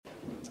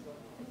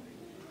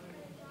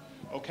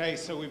Okay,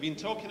 so we've been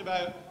talking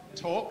about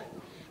talk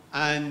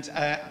and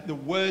the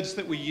words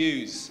that we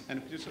use.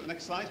 And just the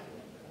next slide.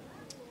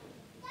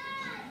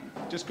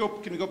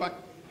 Can we go back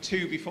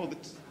two before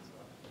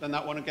then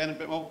that one again a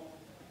bit more?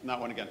 And that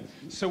one again.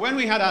 So when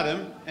we had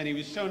Adam and he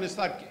was showing us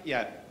that,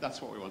 yeah,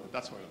 that's what we wanted.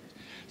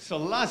 So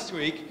last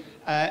week,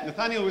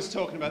 Nathaniel was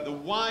talking about the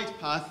wide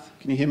path.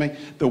 Can you hear me?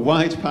 The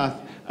wide path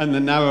and the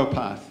narrow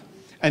path.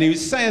 And he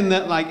was saying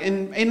that, like,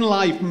 in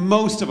life,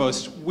 most of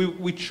us,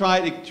 we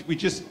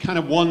just kind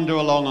of wander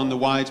along on the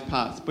wide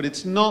path, but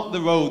it's not the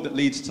road that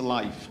leads to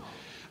life.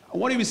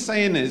 What he was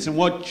saying is, and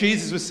what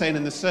Jesus was saying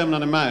in the Sermon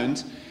on the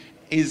Mount,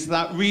 is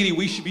that really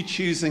we should be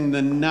choosing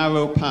the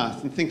narrow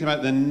path and thinking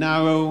about the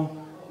narrow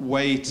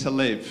way to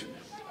live.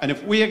 And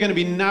if we are going to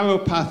be narrow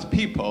path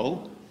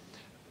people,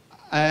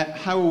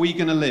 how are we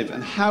going to live?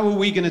 And how are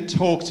we going to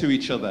talk to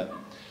each other?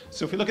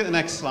 So if we look at the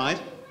next slide.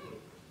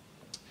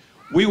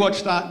 We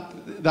watched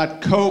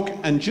that Coke,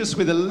 and just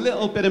with a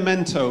little bit of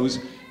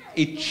Mentos,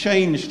 it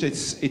changed.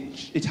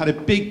 It had a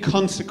big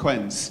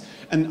consequence.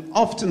 And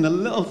often the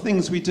little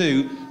things we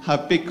do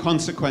have big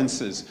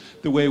consequences.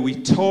 The way we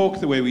talk,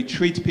 the way we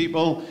treat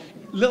people,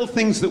 little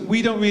things that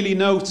we don't really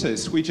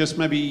notice. We just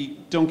maybe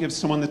don't give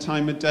someone the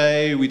time of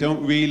day. We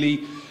don't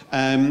really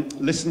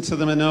listen to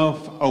them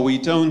enough, or we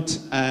don't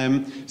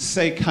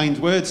say kind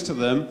words to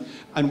them.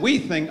 And we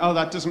think, oh,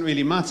 that doesn't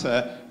really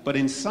matter. But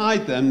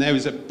inside them, there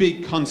is a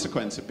big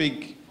consequence, a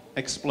big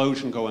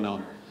explosion going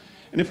on.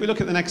 And if we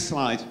look at the next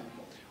slide,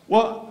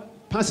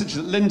 what passage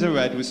that Linda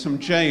read was from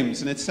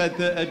James, and it said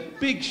that a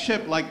big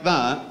ship like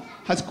that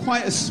has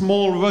quite a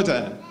small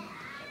rudder.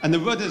 And the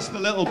rudder's the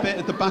little bit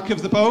at the back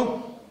of the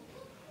boat.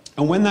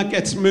 And when that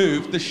gets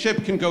moved, the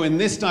ship can go in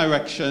this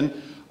direction,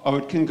 or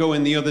it can go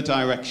in the other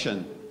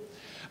direction.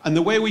 And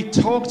the way we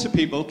talk to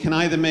people can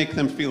either make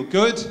them feel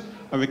good,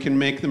 or it can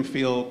make them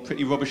feel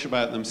pretty rubbish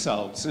about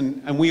themselves.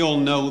 And we all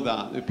know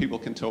that people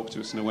can talk to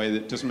us in a way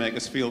that doesn't make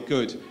us feel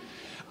good.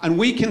 And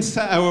we can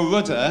set our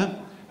rudder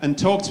and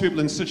talk to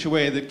people in such a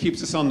way that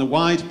keeps us on the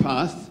wide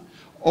path,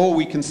 or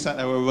we can set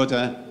our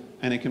rudder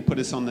and it can put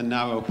us on the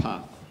narrow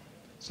path.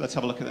 So let's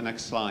have a look at the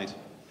next slide,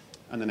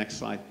 and the next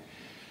slide.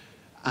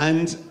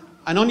 And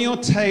on your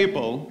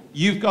table,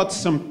 you've got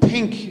some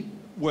pink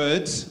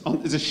words.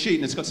 There's a sheet,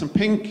 and it's got some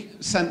pink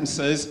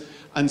sentences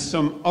and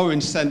some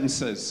orange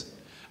sentences.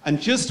 And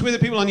just with the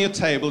people on your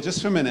table,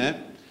 just for a minute,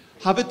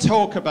 have a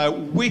talk about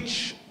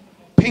which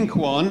pink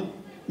one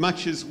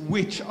matches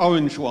which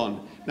orange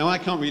one. Now, I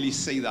can't really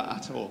see that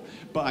at all,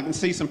 but I can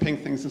see some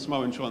pink things and some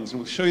orange ones, and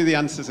we'll show you the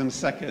answers in a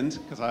second,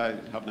 because I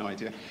have no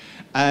idea.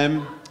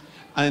 And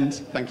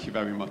thank you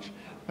very much.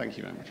 Thank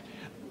you very much.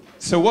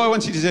 So what I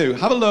want you to do,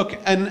 have a look,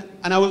 and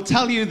I will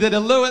tell you that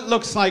although it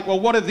looks like,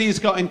 well, what have these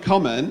got in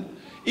common?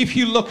 If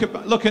you look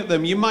at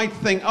them, you might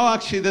think, oh,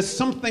 actually, there's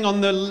something on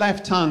the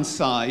left-hand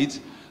side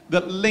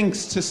that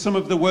links to some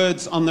of the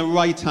words on the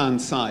right-hand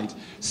side.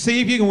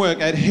 See if you can work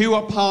out who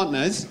are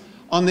partners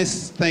on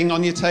this thing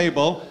on your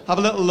table. Have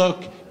a little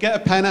look, get a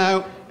pen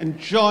out, and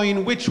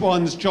join which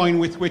ones join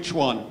with which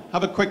one.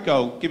 Have a quick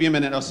go. Give you a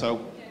minute or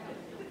so.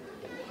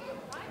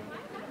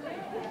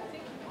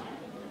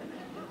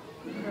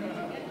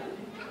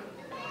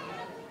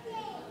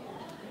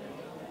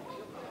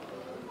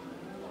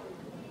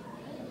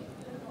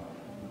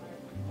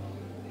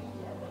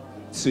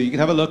 So you can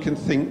have a look and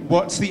think,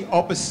 what's the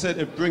opposite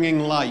of bringing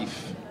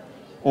life?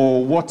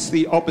 Or what's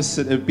the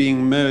opposite of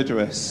being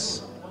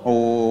murderous?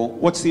 Or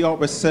what's the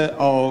opposite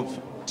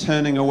of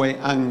turning away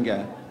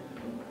anger?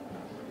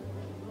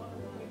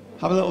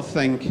 Have a little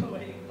think.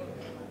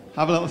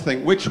 Have a little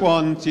think. Which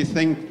one do you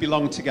think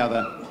belong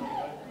together?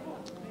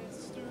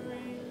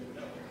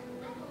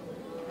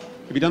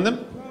 Have you done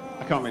them?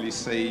 I can't really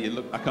see.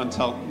 I can't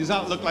tell. Does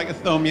that look like a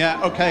thumb? Yeah?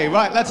 Okay,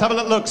 right. Let's have a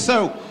little look.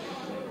 So,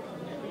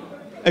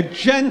 a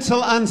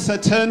gentle answer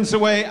turns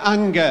away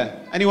anger.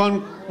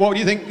 Anyone, what do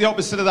you think the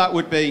opposite of that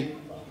would be?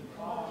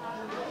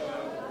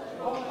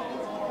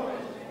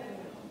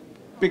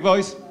 Big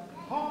voice?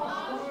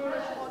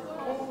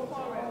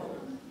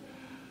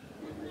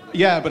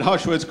 Yeah, but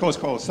harsh words cause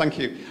quarrels. Thank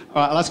you.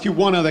 All right, I'll ask you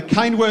one other.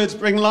 Kind words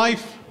bring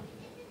life.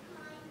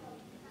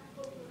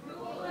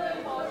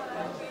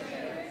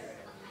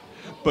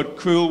 But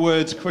cruel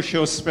words crush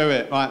your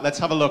spirit. All right, let's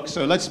have a look.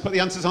 So let's put the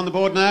answers on the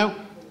board now.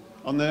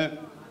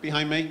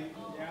 Behind me.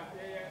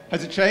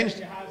 Has it changed?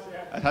 It has,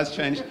 yeah. It has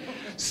changed.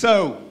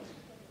 So,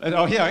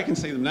 oh, here, I can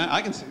see them now. I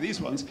can see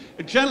these ones.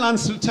 A gentle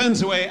answer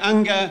turns away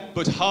anger,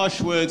 but harsh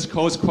words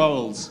cause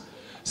quarrels.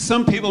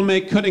 Some people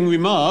make cutting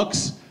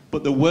remarks,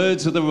 but the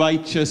words of the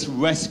righteous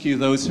rescue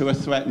those who are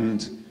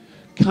threatened.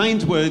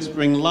 Kind words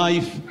bring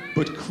life,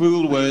 but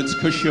cruel words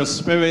crush your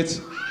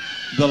spirit.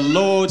 The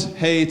Lord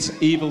hates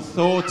evil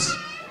thoughts,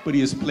 but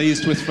he is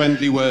pleased with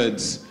friendly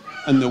words.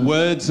 And the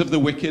words of the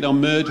wicked are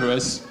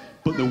murderous,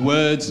 but the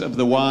words of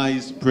the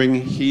wise bring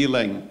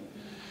healing.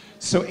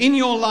 So in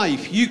your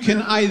life, you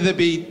can either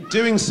be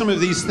doing some of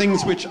these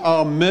things which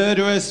are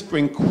murderous,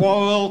 bring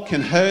quarrel,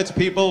 can hurt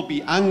people,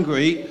 be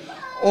angry,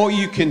 or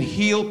you can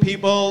heal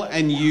people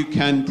and you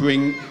can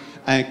bring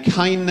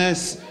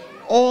kindness,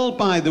 all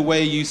by the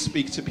way you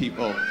speak to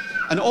people.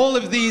 And all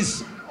of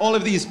these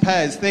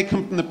pairs, they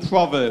come from the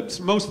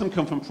Proverbs. Most of them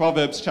come from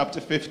Proverbs chapter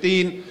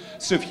 15.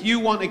 So if you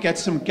want to get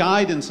some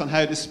guidance on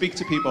how to speak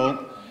to people,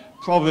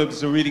 Proverbs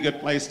is a really good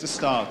place to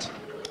start.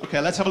 Okay,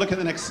 let's have a look at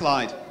the next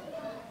slide.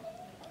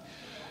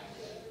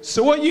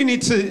 So what you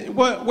need to,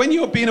 when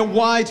you're being a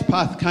wide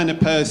path kind of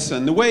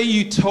person, the way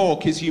you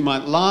talk is you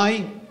might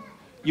lie,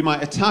 you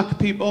might attack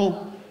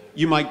people,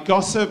 you might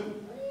gossip,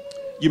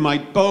 you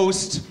might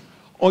boast,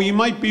 or you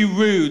might be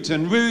rude.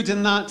 And rude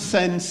in that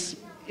sense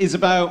is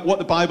about what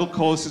the Bible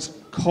calls as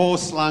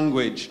coarse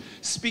language,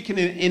 speaking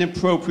in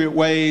inappropriate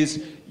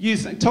ways,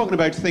 talking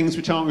about things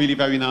which aren't really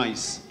very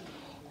nice.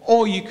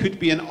 Or you could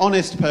be an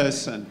honest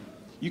person.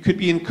 You could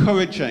be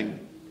encouraging.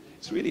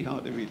 It's really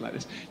hard to read like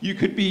this. You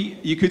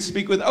could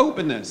speak with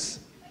openness.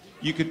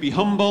 You could be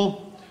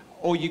humble,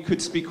 or you could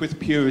speak with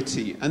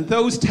purity. And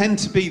those tend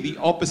to be the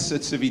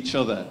opposites of each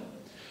other.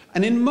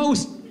 And in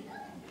most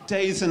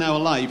days in our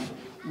life,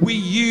 we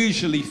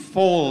usually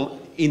fall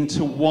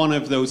into one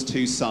of those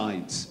two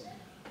sides.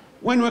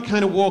 When we're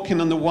kind of walking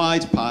on the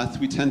wide path,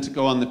 we tend to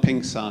go on the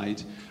pink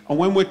side. And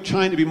when we're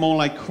trying to be more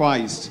like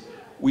Christ,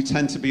 we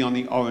tend to be on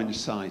the orange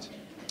side.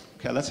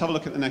 Okay, let's have a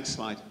look at the next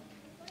slide.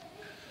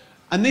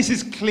 And this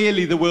is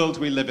clearly the world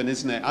we live in,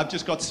 isn't it? I've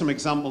just got some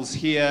examples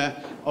here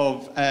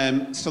of,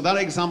 so that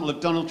example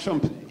of Donald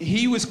Trump,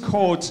 he was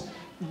caught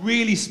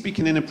really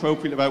speaking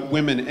inappropriately about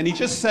women. And he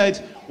just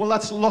said, well,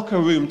 that's locker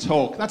room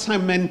talk. That's how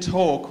men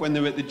talk when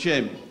they're at the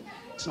gym.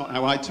 It's not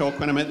how I talk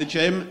when I'm at the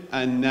gym.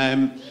 And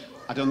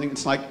I don't think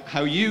it's like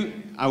how you,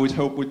 I would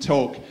hope, would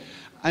talk.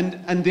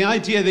 And the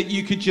idea that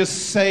you could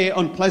just say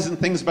unpleasant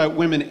things about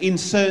women in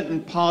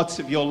certain parts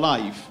of your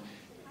life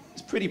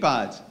is pretty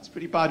bad. It's a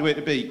pretty bad way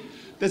to be.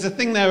 There's a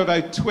thing there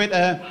about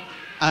Twitter,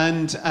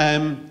 and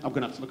I'm going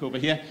to have to look over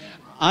here.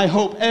 I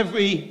hope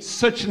every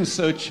such and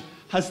such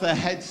has their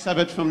head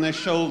severed from their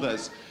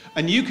shoulders.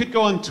 And you could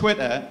go on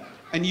Twitter,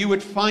 and you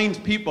would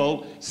find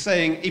people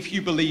saying, if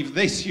you believe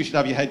this, you should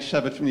have your head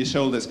severed from your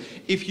shoulders.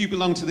 If you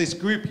belong to this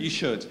group, you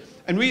should.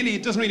 And really,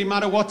 it doesn't really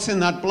matter what's in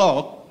that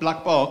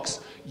black box.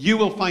 You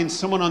will find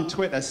someone on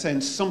Twitter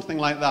saying something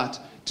like that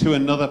to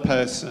another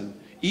person,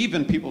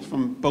 even people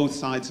from both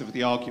sides of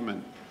the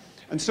argument.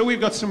 And so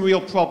we've got some real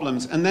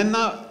problems. And then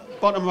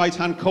that bottom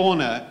right-hand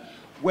corner,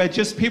 where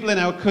just people in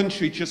our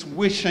country just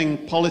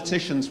wishing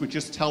politicians would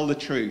just tell the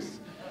truth.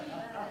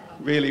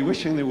 Really,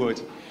 wishing they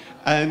would.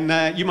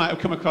 And you might have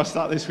come across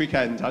that this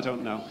weekend, I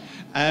don't know.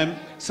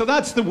 So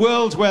that's the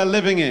world we're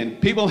living in.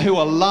 People who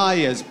are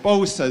liars,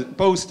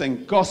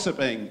 boasting,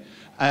 gossiping,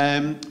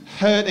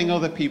 hurting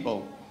other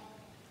people.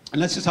 And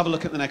let's just have a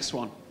look at the next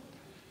one.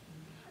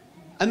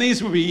 And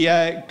these would be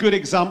good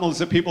examples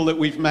of people that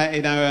we've met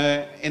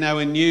in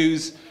our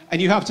news.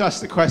 And you have to ask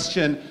the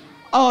question,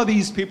 are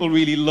these people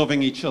really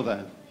loving each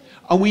other?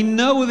 And we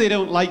know they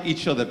don't like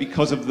each other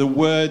because of the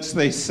words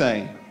they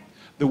say.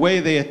 The way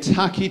they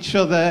attack each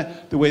other,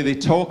 the way they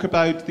talk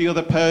about the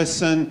other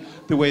person,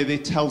 the way they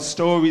tell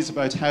stories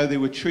about how they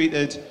were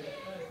treated.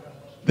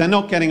 They're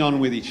not getting on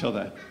with each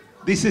other.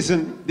 This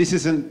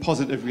isn't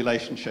positive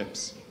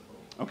relationships.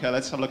 Okay,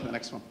 let's have a look at the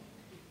next one.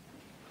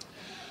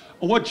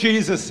 And what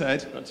Jesus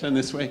said, I'll turn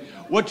this way.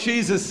 What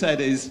Jesus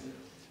said is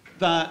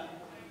that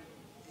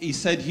he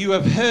said, you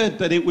have heard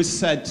that it was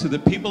said to the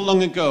people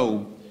long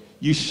ago,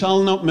 you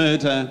shall not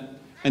murder,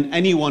 and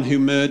anyone who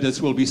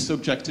murders will be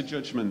subject to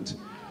judgment.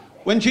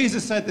 When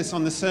Jesus said this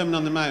on the Sermon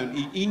on the Mount,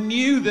 he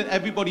knew that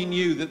everybody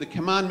knew that the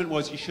commandment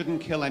was you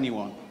shouldn't kill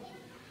anyone.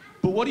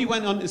 But what he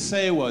went on to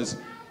say was,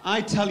 I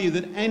tell you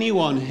that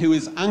anyone who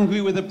is angry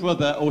with a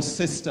brother or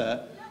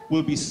sister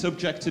will be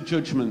subject to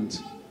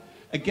judgment.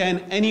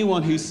 Again,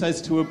 anyone who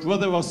says to a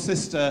brother or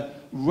sister,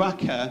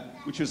 raka,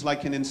 which was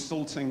like an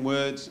insulting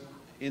word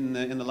in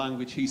the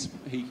language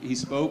he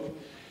spoke,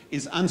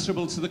 is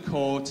answerable to the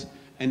court,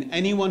 and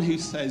anyone who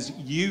says,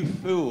 you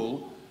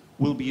fool,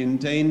 will be in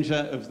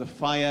danger of the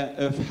fire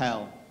of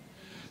hell.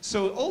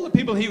 So all the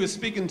people he was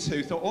speaking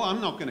to thought, oh,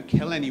 I'm not going to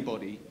kill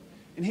anybody.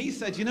 And he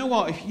said, you know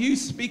what, if you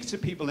speak to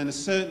people in a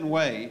certain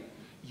way,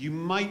 you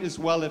might as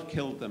well have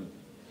killed them.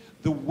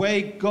 The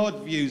way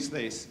God views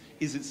this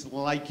is it's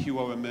like you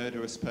are a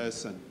murderous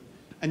person.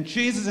 And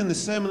Jesus in the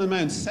Sermon on the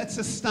Mount sets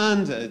a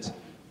standard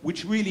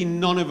which really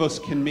none of us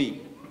can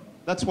meet.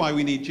 That's why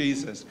we need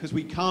Jesus, because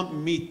we can't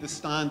meet the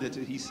standard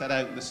that he set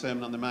out in the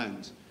Sermon on the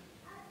Mount.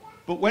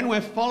 But when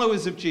we're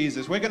followers of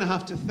Jesus, we're going to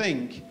have to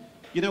think,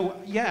 you know,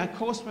 yeah, of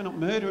course we're not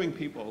murdering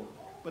people,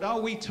 but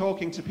are we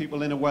talking to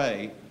people in a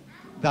way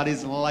that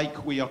is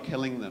like we are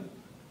killing them?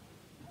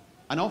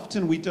 And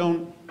often we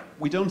don't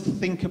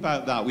think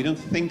about that. We don't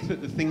think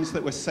that the things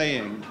that we're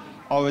saying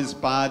are as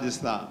bad as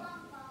that.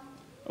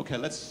 Okay,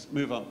 let's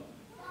move on.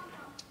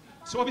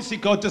 So obviously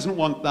God doesn't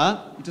want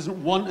that. He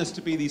doesn't want us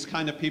to be these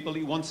kind of people.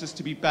 He wants us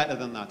to be better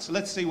than that. So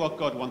let's see what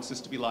God wants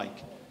us to be like.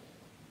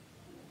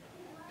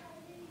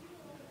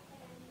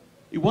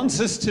 He wants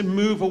us to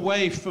move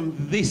away from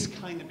this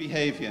kind of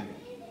behavior.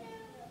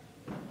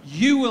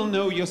 You will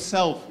know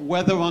yourself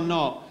whether or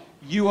not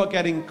you are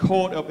getting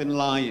caught up in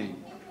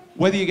lying.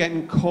 whether you're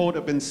getting caught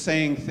up in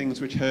saying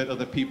things which hurt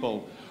other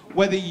people,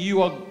 whether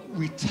you are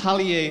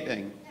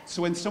retaliating.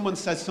 So when someone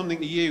says something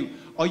to you,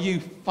 are you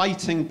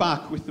fighting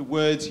back with the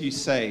words you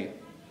say?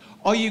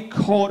 Are you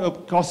caught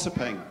up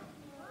gossiping?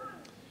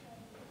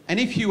 And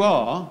if you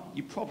are,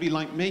 you're probably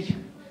like me.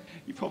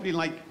 You're probably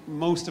like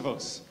most of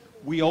us.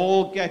 We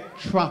all get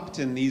trapped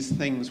in these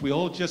things. We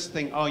all just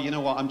think, oh, you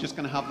know what, I'm just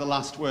going to have the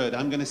last word.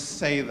 I'm going to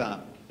say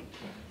that.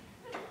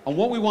 And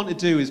what we want to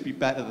do is be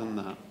better than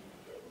that.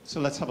 So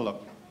let's have a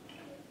look.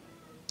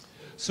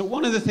 So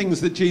one of the things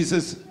that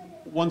Jesus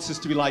wants us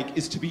to be like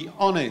is to be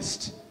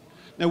honest.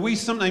 Now, we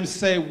sometimes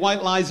say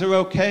white lies are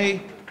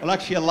okay. Well,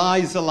 actually, a lie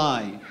is a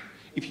lie.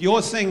 If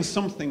you're saying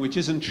something which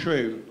isn't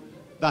true,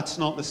 that's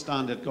not the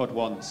standard God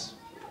wants.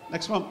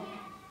 Next one.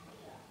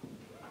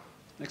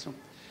 Next one.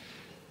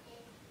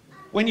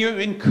 When you're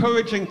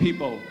encouraging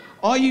people,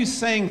 are you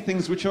saying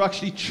things which are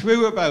actually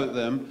true about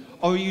them,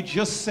 or are you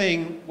just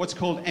saying what's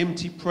called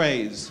empty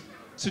praise?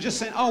 So just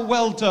saying, oh,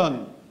 well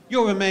done,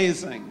 you're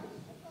amazing.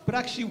 But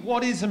actually,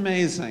 what is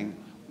amazing?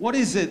 What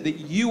is it that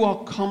you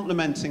are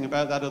complimenting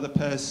about that other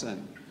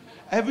person?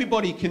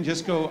 Everybody can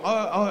just go,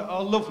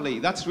 oh, lovely,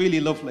 that's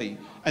really lovely.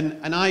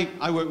 And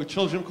I work with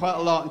children quite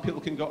a lot, and people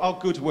can go, oh,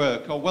 good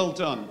work, or well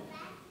done.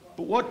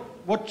 But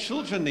what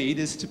children need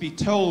is to be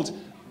told,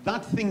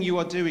 that thing you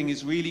are doing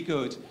is really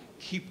good,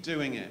 keep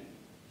doing it.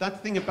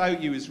 That thing about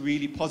you is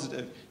really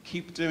positive,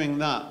 keep doing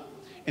that.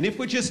 And if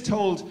we're just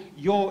told,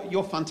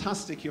 you're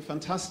fantastic,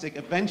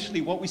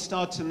 eventually what we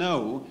start to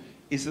know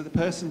is that the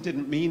person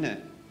didn't mean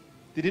it.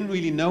 They didn't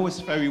really know us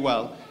very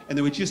well, and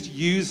they were just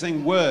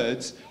using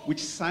words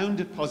which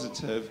sounded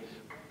positive,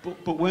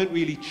 but weren't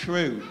really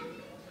true.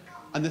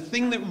 And the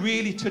thing that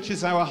really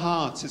touches our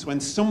hearts is when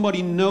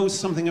somebody knows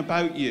something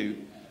about you,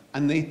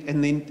 and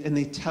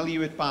they tell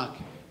you it back,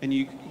 and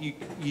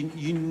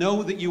you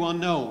know that you are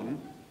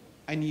known,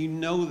 and you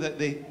know that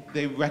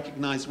they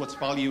recognize what's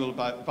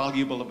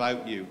valuable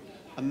about you.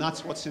 And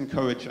that's what's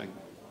encouraging.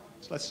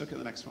 So let's look at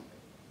the next one.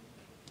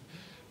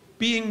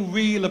 Being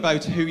real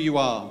about who you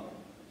are.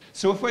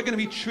 So if we're going to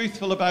be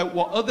truthful about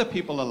what other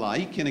people are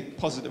like in a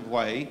positive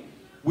way,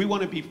 we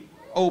want to be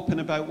open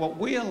about what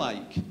we're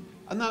like.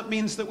 And that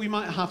means that we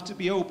might have to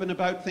be open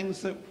about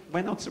things that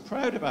we're not so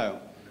proud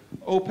about.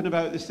 Open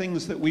about the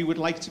things that we would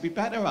like to be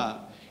better at.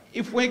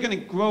 If we're going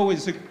to grow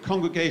as a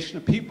congregation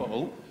of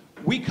people,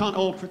 we can't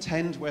all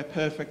pretend we're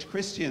perfect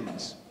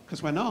Christians,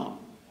 because we're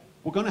not.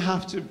 We're going to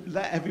have to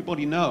let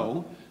everybody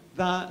know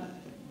that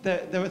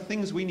there are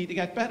things we need to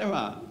get better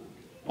at.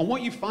 And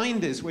what you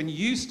find is when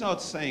you start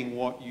saying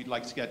what you'd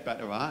like to get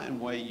better at and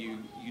where you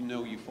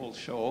know you fall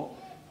short,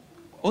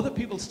 other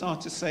people start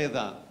to say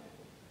that.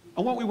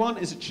 And what we want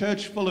is a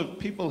church full of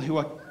people who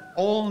are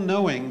all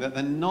knowing that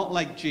they're not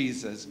like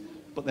Jesus,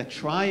 but they're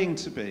trying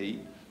to be,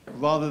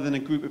 rather than a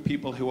group of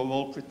people who are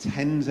all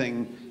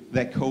pretending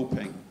they're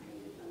coping.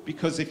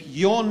 Because if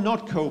you're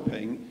not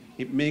coping,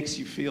 it makes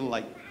you feel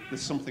like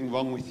there's something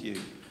wrong with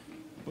you.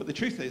 But the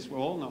truth is, we're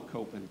all not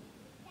coping.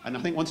 And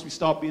I think once we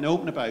start being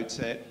open about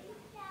it,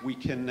 we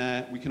can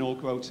all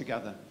grow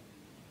together.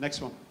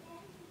 Next one.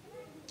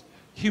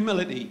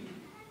 Humility.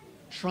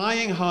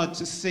 Trying hard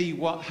to see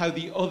how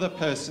the other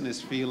person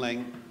is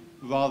feeling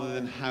rather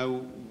than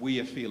how we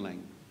are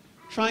feeling.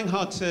 Trying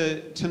hard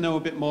to know a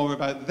bit more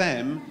about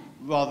them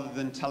rather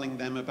than telling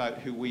them about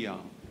who we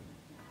are.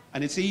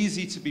 And it's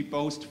easy to be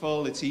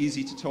boastful, it's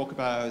easy to talk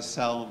about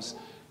ourselves,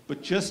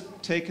 but just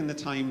taking the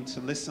time to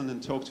listen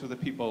and talk to other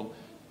people,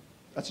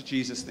 that's a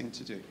Jesus thing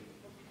to do.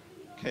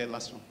 Okay,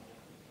 last one.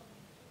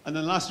 And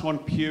then last one,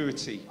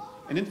 purity.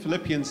 And in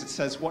Philippians it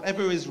says,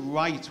 whatever is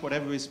right,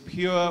 whatever is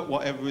pure,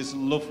 whatever is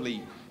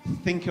lovely,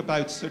 think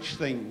about such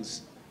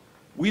things.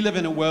 We live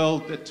in a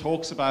world that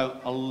talks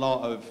about a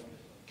lot of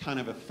kind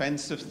of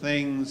offensive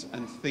things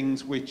and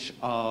things which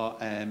are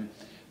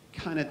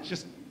kind of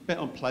just a bit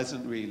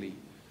unpleasant, really.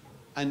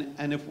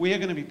 And if we're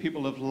going to be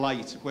people of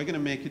light, if we're going to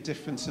make a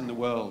difference in the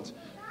world,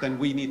 then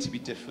we need to be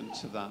different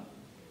to that.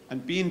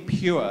 And being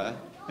pure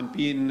and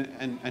being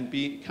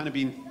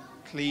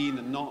clean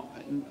and not,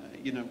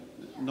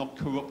 not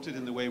corrupted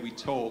in the way we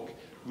talk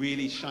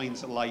really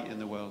shines a light in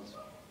the world.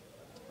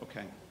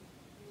 Okay.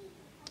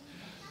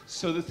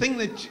 So the thing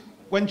that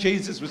when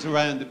Jesus was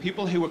around, the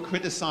people who were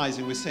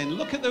criticizing were saying,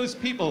 look at those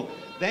people,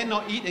 they're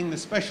not eating the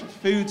special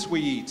foods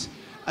we eat,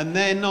 and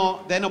they're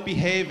not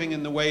behaving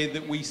in the way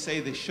that we say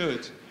they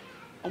should.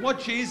 And what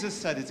Jesus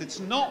said is,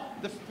 it's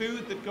not the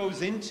food that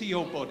goes into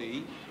your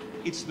body,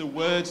 it's the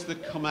words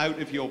that come out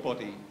of your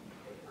body.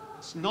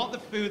 It's not the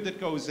food that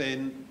goes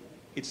in,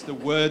 it's the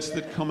words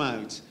that come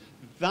out.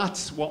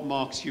 That's what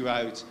marks you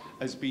out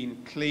as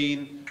being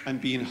clean and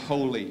being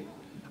holy.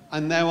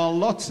 And there are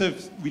lots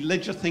of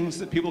religious things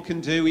that people can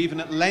do.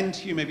 Even at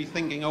Lent, you may be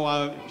thinking, oh,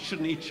 I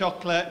shouldn't eat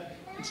chocolate.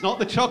 It's not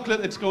the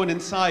chocolate that's going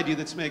inside you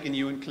that's making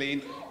you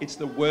unclean. It's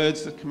the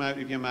words that come out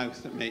of your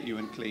mouth that make you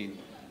unclean.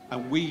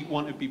 And we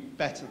want to be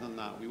better than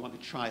that. We want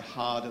to try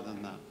harder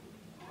than that.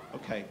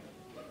 Okay.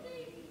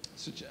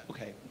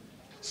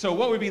 So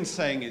what we've been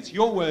saying is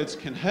your words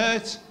can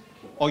hurt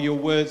or your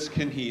words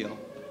can heal.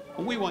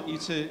 And we want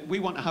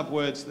to have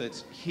words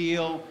that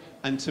heal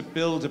and to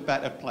build a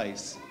better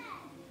place.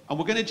 And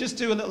we're going to just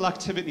do a little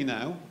activity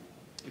now.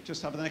 We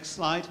just have the next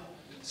slide.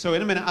 So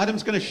in a minute,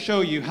 Adam's going to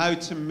show you how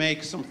to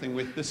make something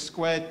with the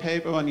squared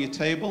paper on your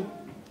table.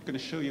 I'm going to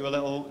show you a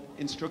little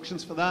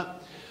instructions for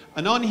that.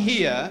 And on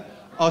here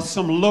are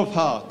some love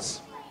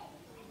hearts.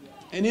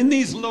 And in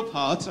these love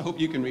hearts, I hope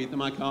you can read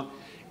them, I can't.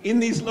 In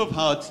these love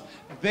hearts,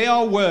 they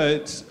are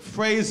words,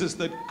 phrases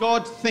that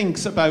God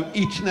thinks about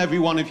each and every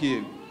one of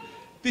you.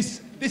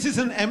 This is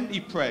an empty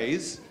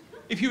praise.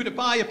 If you were to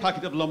buy a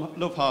packet of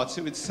love hearts,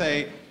 it would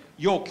say,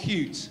 you're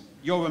cute,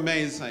 you're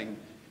amazing,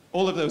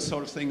 all of those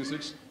sort of things,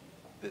 which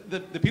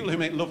the people who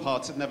make love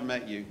hearts have never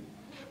met you.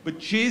 But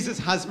Jesus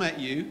has met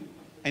you,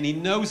 and he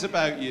knows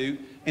about you,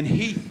 and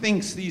he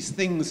thinks these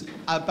things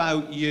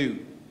about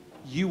you.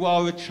 You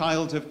are a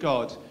child of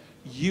God.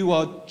 You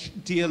are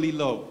dearly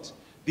loved.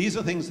 These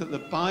are things that the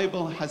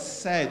Bible has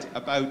said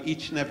about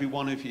each and every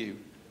one of you.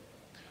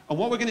 And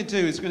what we're going to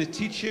do is going to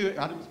teach you,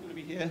 Adam's going to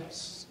be here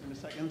in a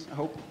second, I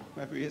hope,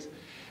 whoever he is.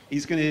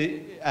 He's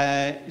going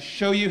to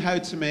show you how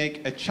to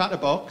make a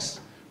chatterbox,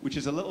 which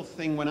is a little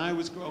thing when I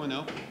was growing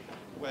up,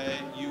 where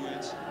you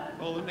would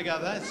roll them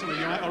together. Some of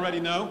you might already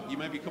know. You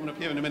might be coming up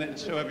here in a minute and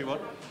show everyone.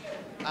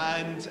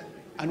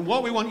 And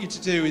what we want you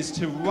to do is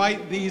to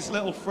write these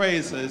little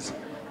phrases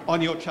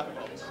on your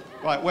chatterbox.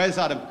 Right, where's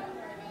Adam?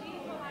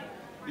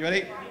 You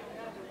ready?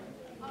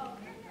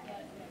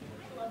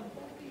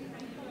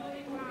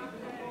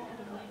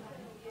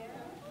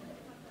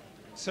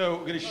 So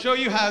we're going to show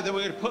you how, then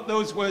we're going to put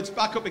those words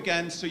back up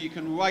again so you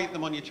can write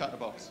them on your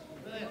chatterbox.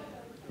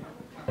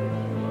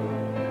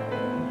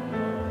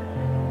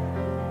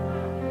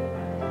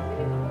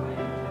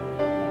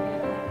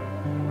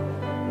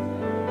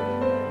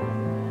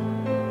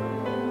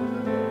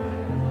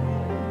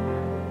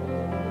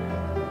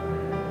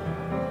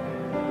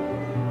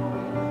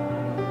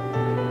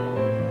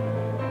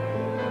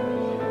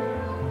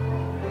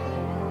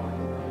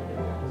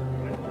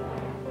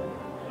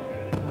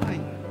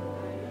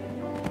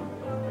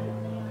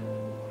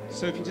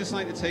 So if you'd just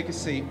like to take a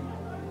seat.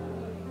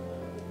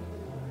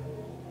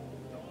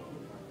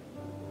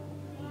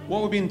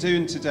 What we've been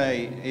doing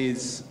today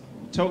is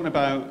talking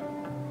about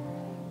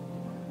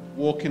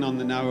walking on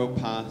the narrow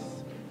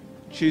path,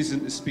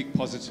 choosing to speak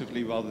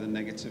positively rather than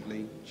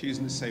negatively,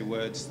 choosing to say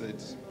words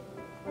that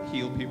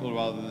heal people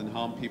rather than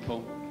harm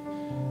people.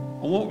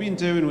 And what we've been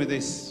doing with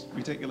this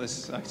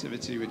ridiculous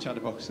activity with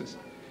chatterboxes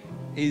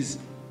is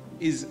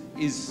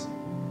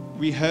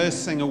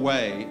rehearsing a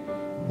way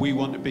we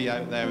want to be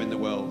out there in the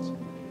world.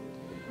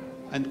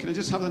 And can I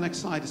just have the next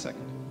slide a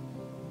second?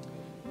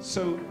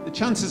 So the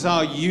chances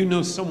are you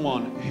know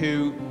someone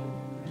who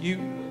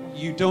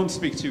you don't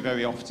speak to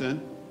very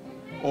often,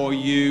 or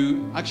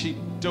you actually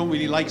don't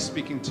really like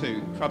speaking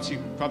to. Perhaps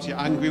you're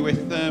angry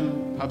with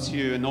them, perhaps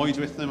you're annoyed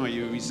with them, or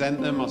you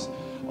resent them,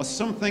 or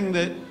something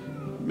that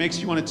makes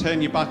you want to turn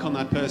your back on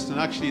that person.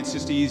 And actually it's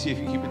just easier if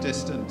you keep a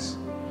distance.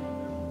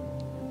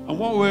 And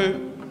what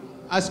we're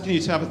asking you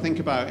to have a think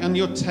about, on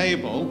your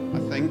table, I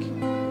think,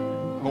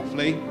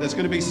 hopefully, there's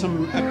going to be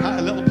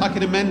a little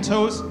packet of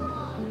Mentos.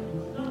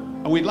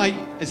 And we'd like,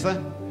 is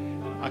there?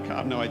 I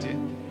have no idea.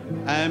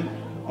 And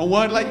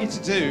what I'd like you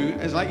to do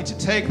is I'd like you to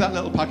take that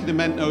little packet of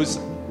Mentos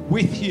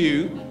with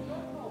you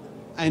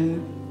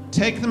and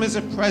take them as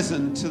a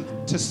present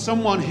to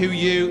someone who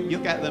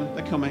you'll get them,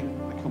 they're coming.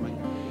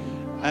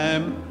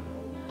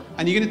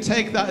 And you're going to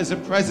take that as a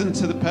present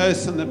to the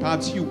person that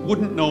perhaps you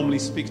wouldn't normally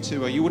speak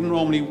to, or you wouldn't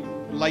normally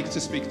like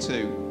to speak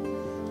to.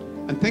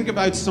 And think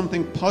about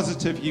something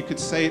positive you could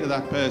say to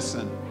that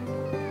person.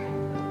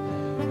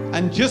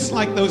 And just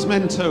like those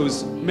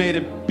Mentos made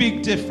a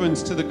big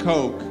difference to the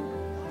Coke,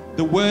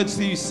 the words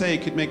that you say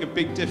could make a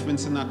big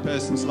difference in that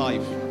person's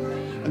life.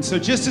 And so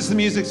just as the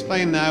music's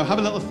playing now, have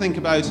a little think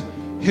about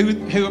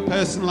who a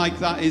person like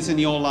that is in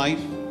your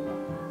life.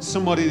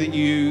 Somebody that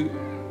you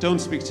don't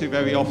speak to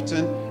very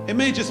often. It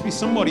may just be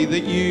somebody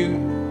that you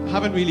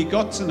haven't really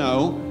got to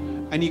know,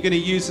 and you're going to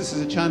use this as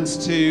a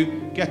chance to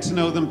get to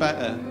know them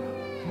better.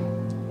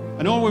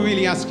 And all we're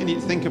really asking you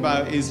to think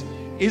about is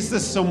there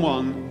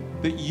someone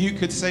that you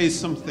could say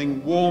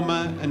something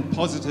warmer and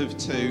positive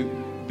to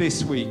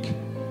this week?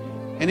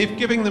 And if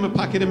giving them a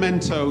packet of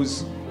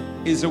Mentos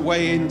is a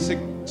way into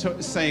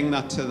saying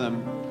that to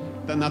them,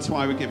 then that's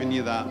why we're giving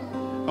you that.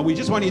 And we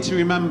just want you to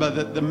remember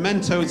that the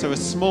Mentos are a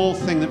small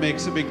thing that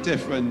makes a big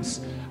difference,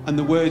 and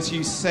the words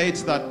you say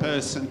to that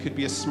person could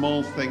be a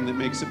small thing that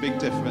makes a big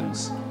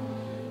difference.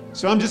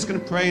 So I'm just going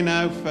to pray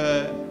now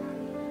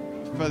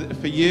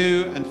for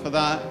you and for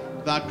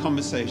that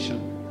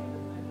conversation.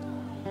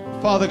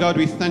 Father God,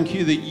 we thank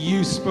you that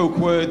you spoke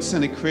words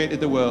and it created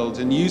the world,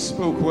 and you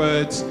spoke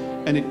words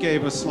and it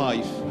gave us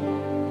life.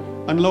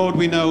 And Lord,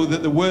 we know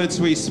that the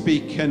words we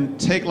speak can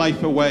take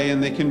life away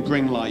and they can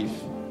bring life,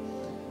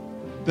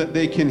 that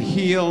they can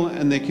heal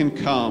and they can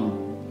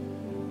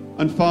calm.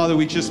 And Father,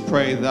 we just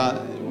pray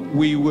that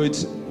we would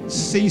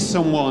see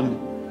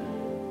someone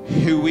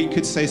who we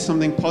could say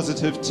something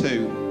positive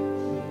to,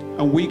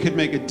 and we could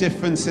make a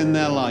difference in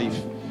their life,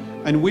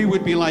 and we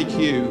would be like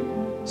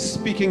you,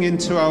 speaking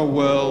into our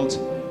world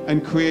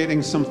and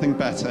creating something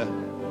better.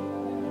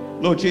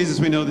 Lord Jesus,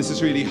 we know this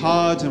is really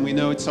hard, and we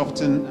know it's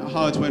often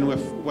hard when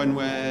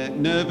we're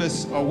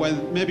nervous, or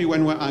maybe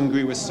when we're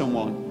angry with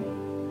someone.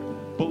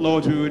 But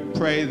Lord, we would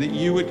pray that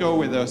you would go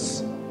with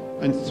us,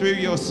 and through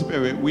your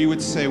Spirit we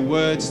would say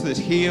words that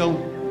heal,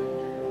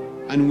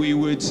 and we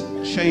would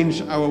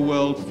change our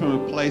world from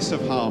a place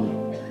of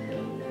harm.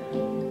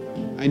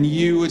 And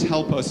you would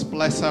help us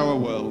bless our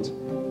world.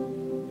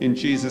 In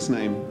Jesus'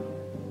 name,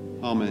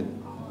 amen.